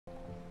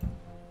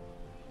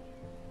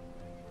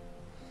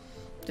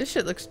This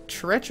shit looks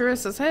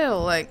treacherous as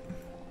hell, like.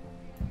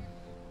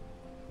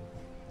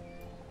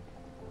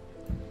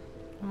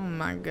 Oh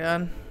my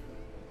god.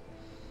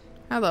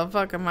 How the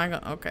fuck am I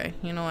gonna... Okay,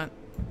 you know what?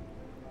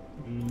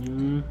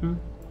 Mm-hmm.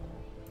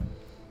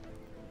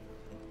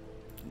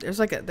 There's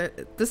like a...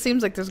 this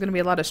seems like there's gonna be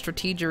a lot of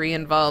strategery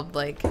involved,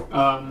 like...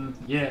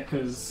 Yeah,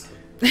 cause...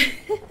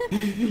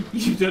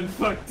 you done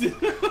fucked it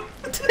up.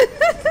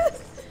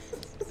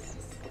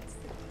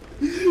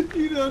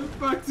 You done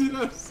fucked it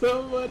up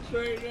so much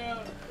right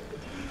now.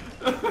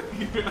 Oh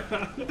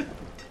god.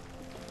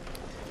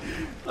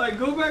 Like,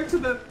 go back to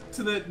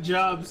that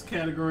jobs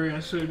category I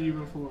showed you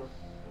before.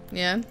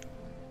 Yeah?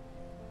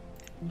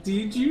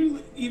 Did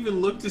you even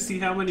look to see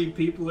how many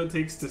people it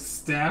takes to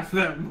staff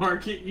that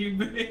market you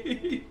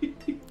made?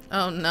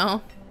 Oh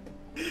no.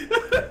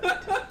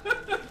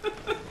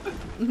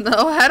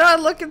 No, how do I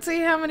look and see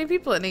how many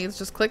people it needs?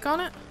 Just click on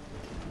it?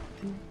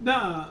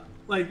 Nah,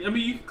 like, I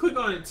mean, you can click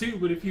on it too,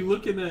 but if you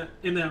look in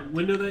that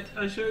window that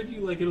I showed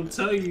you, like, it'll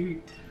tell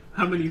you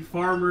how many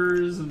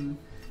farmers and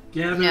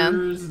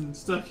gatherers and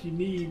stuff you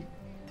need.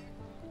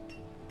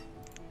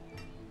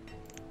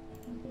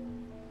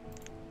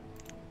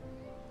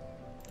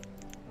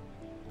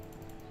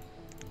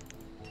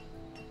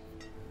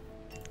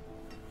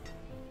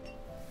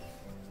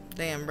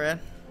 Damn, bruh.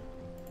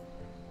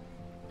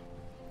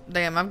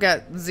 Damn, I've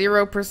got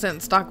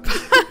 0% stockpile.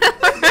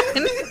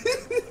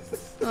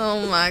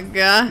 Oh my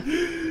god.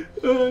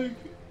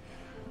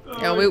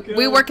 Yeah,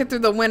 we working through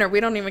the winter. We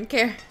don't even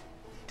care.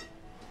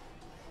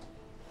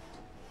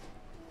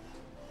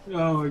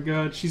 Oh my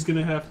god, she's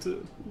gonna have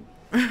to.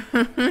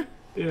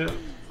 Yeah.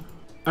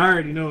 I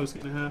already know what's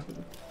gonna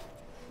happen.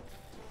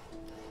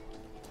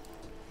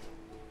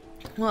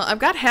 Well, I've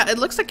got it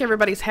looks like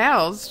everybody's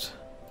housed.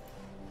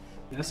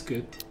 That's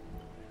good.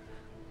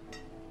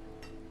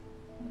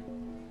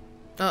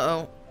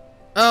 Uh-oh.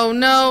 Oh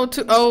no,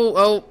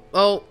 oh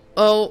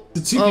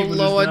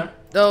Lord.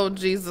 Oh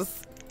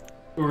Jesus.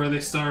 Or are they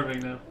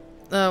starving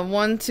now?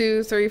 1,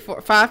 2, 3,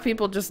 4, 5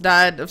 people just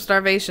died of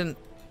starvation.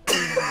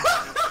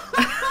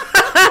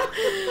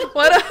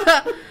 What?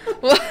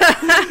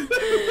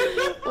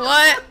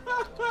 What?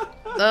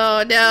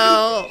 Oh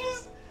no.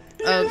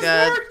 Oh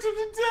god.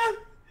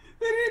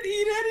 They didn't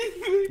eat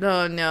anything.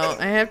 Oh no.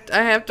 I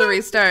have to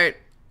restart.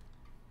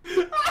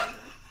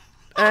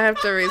 I have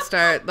to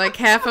restart. Like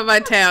half of my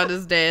town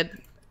is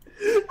dead.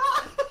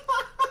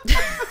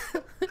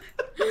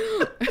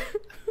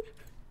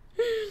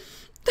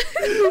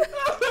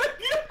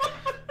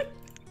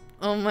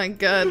 Oh my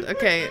god.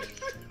 Okay.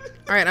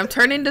 Alright, I'm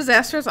turning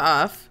disasters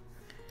off.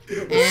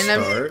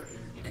 And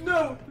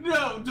No,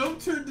 don't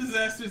turn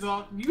disasters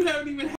off. You haven't even